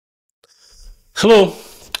Hello,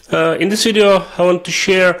 in this video I want to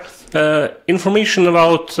share information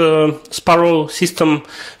about Sparrow system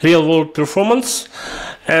real-world performance,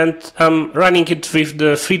 and I'm running it with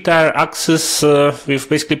the free tier access, with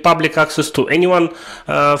basically public access to anyone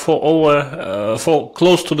for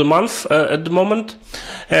close to the month at the moment,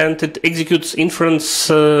 and it executes inference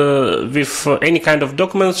with any kind of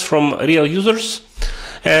documents from real users.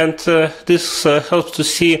 And this helps to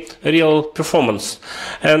see real performance.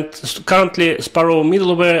 And currently Sparrow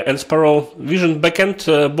middleware and Sparrow Vision Backend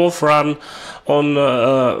both run on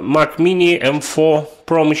Mac Mini M4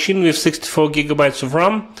 Pro machine with 64 GB of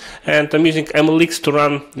RAM, and I'm using MLX to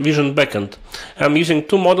run Vision Backend. I'm using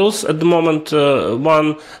two models at the moment.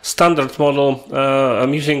 One standard model,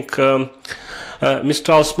 I'm using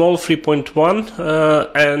Mistral Small 3.1,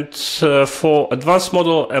 and for advanced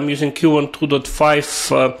model I'm using Q1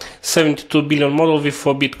 2.5 72 billion model with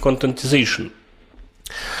 4-bit contentization.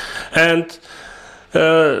 And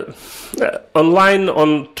online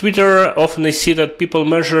on Twitter often I see that people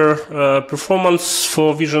measure performance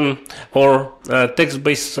for vision or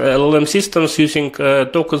text-based LLM systems using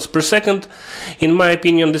tokens per second. In my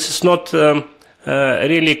opinion, this is not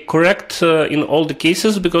really correct in all the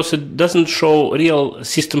cases, because it doesn't show real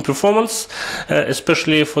system performance,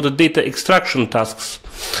 especially for the data extraction tasks,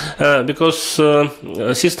 because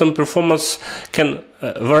system performance can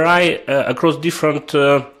vary across different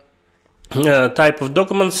type of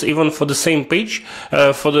documents, even for the same page.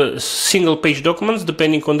 For the single page documents,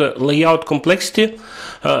 depending on the layout complexity,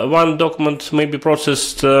 one document may be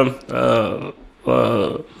processed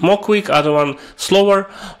more quick, other one slower.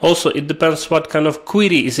 Also, it depends what kind of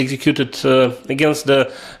query is executed against the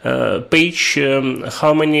page,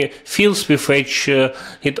 how many fields we fetch.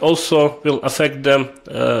 It also will affect the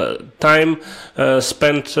time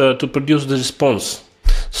spent to produce the response.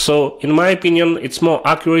 So, in my opinion, it's more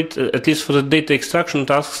accurate, at least for the data extraction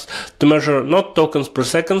tasks, to measure not tokens per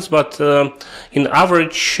second, but in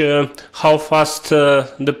average how fast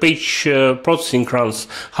the page processing runs,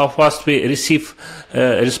 how fast we receive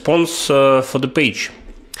a response for the page.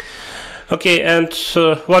 Okay, and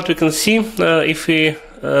what we can see, if we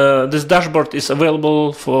this dashboard is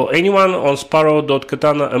available for anyone on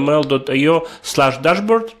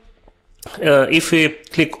sparrow.katanaml.io/dashboard. If we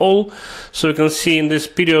click all, so you can see in this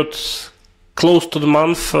period close to the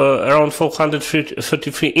month around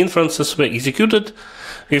 433 inferences were executed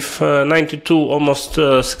with 92 almost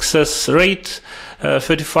success rate,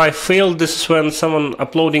 35 failed. This is when someone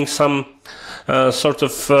uploading some sort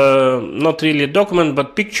of not really a document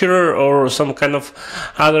but picture or some kind of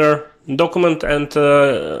other document, and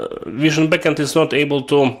Vision Backend is not able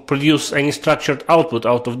to produce any structured output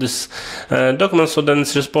out of this document, so then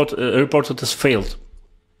it's reported as failed.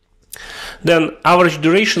 Then average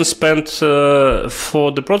duration spent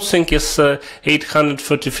for the processing is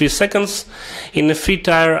 833 seconds. In the free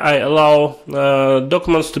tier I allow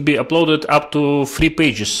documents to be uploaded up to 3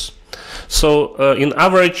 pages. So in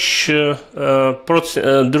average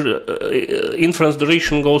inference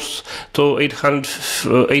duration goes to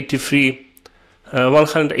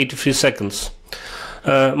 183 seconds.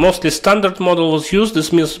 Mostly standard model was used.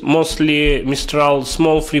 This means mostly Mistral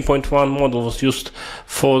Small 3.1 model was used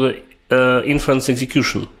for the inference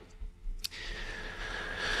execution.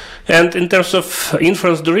 And in terms of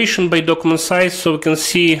inference duration by document size, so we can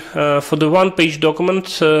see for the one-page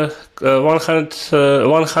document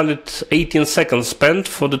 118 seconds spent,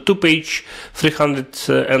 for the two-page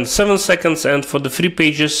 307 seconds, and for the 3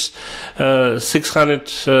 pages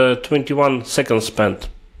 621 seconds spent.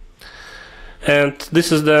 And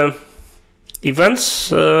this is the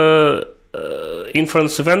events,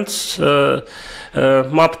 inference events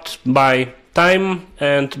mapped by time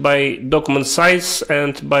and by document size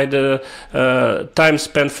and by the time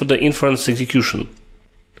spent for the inference execution.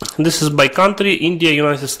 This is by country. India,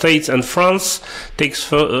 United States and France takes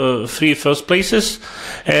 3 first places,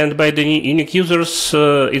 and by the unique users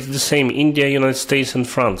it's the same: India, United States and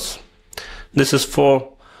France. This is for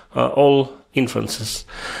all inferences.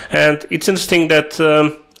 And it's interesting that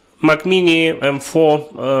Mac Mini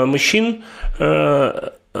M4 machine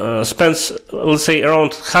spends, let's say,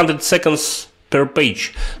 around 100 seconds per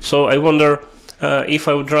page. So I wonder if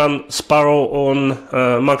I would run Sparrow on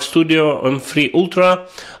Mac Studio M3 Ultra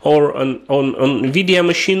or on NVIDIA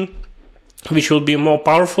machine, which will be more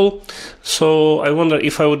powerful. So I wonder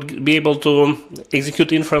if I would be able to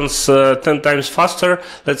execute inference 10 times faster,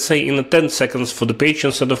 let's say in 10 seconds for the page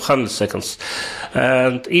instead of 100 seconds.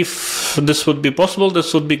 And if this would be possible,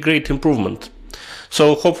 this would be great improvement.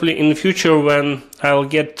 So hopefully in the future, when I'll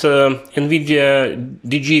get NVIDIA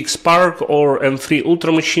DGX Spark or M3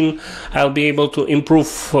 Ultra machine, I'll be able to improve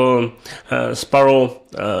Sparrow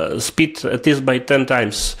speed at least by 10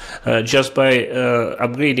 times just by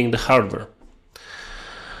upgrading the hardware.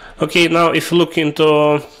 Okay, now if you look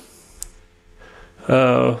into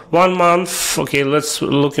 1 month, okay, let's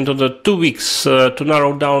look into the 2 weeks to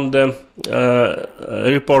narrow down the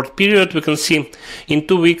report period. We can see in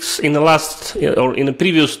 2 weeks, in the last or in the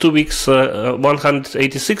previous 2 weeks,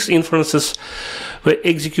 186 inferences were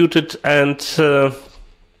executed, and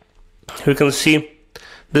we can see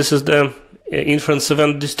this is the inference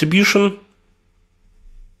event distribution.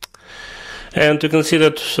 And you can see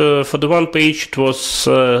that for the one page it was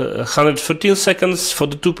 113 seconds, for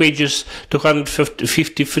the 2 pages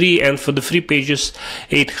 253, and for the 3 pages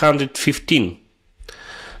 815.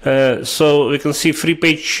 So we can see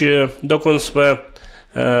 3-page documents were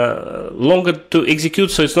longer to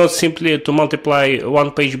execute, so it's not simply to multiply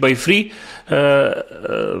one page by 3.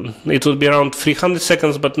 It would be around 300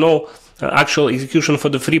 seconds, but no, actual execution for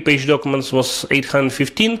the 3-page documents was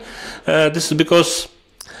 815. This is because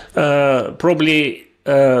probably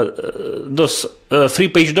those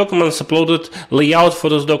 3-page documents uploaded, layout for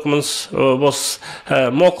those documents was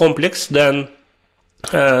more complex than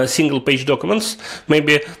single-page documents.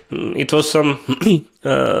 Maybe it was some,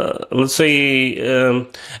 let's say,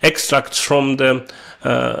 extracts from the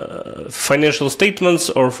financial statements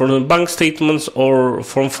or from the bank statements or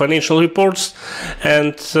from financial reports,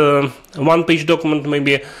 and one-page document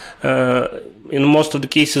maybe in most of the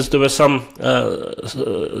cases there were some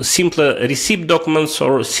simpler receipt documents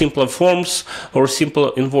or simpler forms or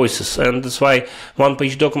simpler invoices, and that's why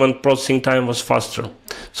one-page document processing time was faster.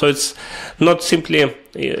 So it's not simply,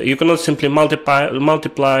 you cannot simply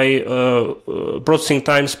multiply processing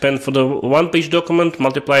time spent for the one-page document,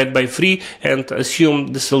 multiply it by 3, and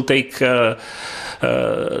assume this will take the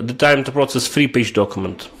time to process 3-page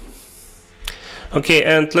document. Okay,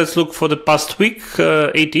 and let's look for the past week,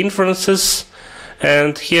 8 inferences.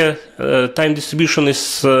 And here time distribution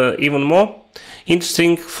is even more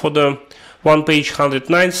interesting. For the 1 page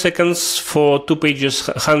 109 seconds, for 2 pages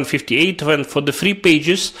 158, when for the 3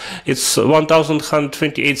 pages it's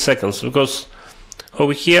 1128 seconds, because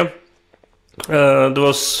over here there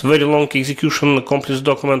was very long execution, complex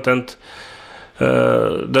document, and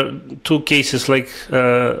the 2 cases like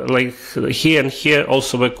here and here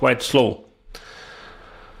also were quite slow.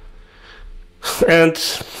 And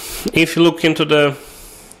if you look into the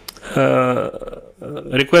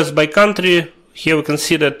request by country, here we can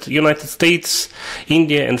see that United States,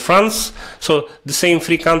 India, and France. So the same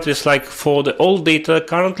 3 countries like for the old data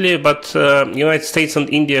currently, but United States and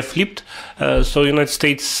India flipped. So United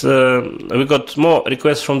States, we got more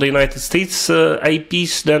requests from the United States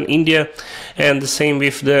IPs than India, and the same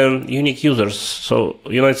with the unique users. So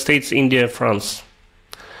United States, India, France.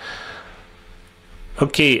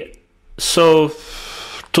 Okay, so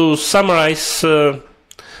to summarize,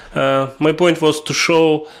 my point was to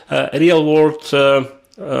show real-world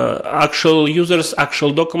actual users,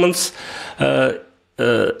 actual documents,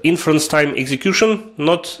 inference time execution,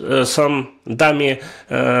 not some dummy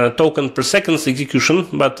token per second execution,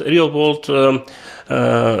 but real-world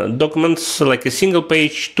documents like a single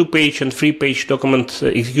page, 2-page, and 3-page document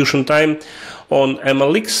execution time on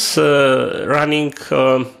MLX running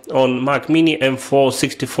on Mac Mini M4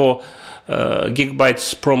 64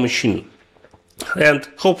 gigabytes per machine. And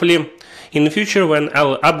hopefully in the future, when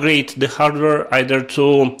I'll upgrade the hardware either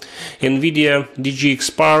to NVIDIA DGX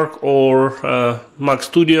Spark or Mac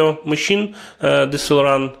Studio machine, this will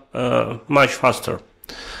run much faster.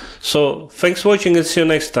 So thanks for watching and see you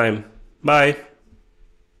next time. Bye.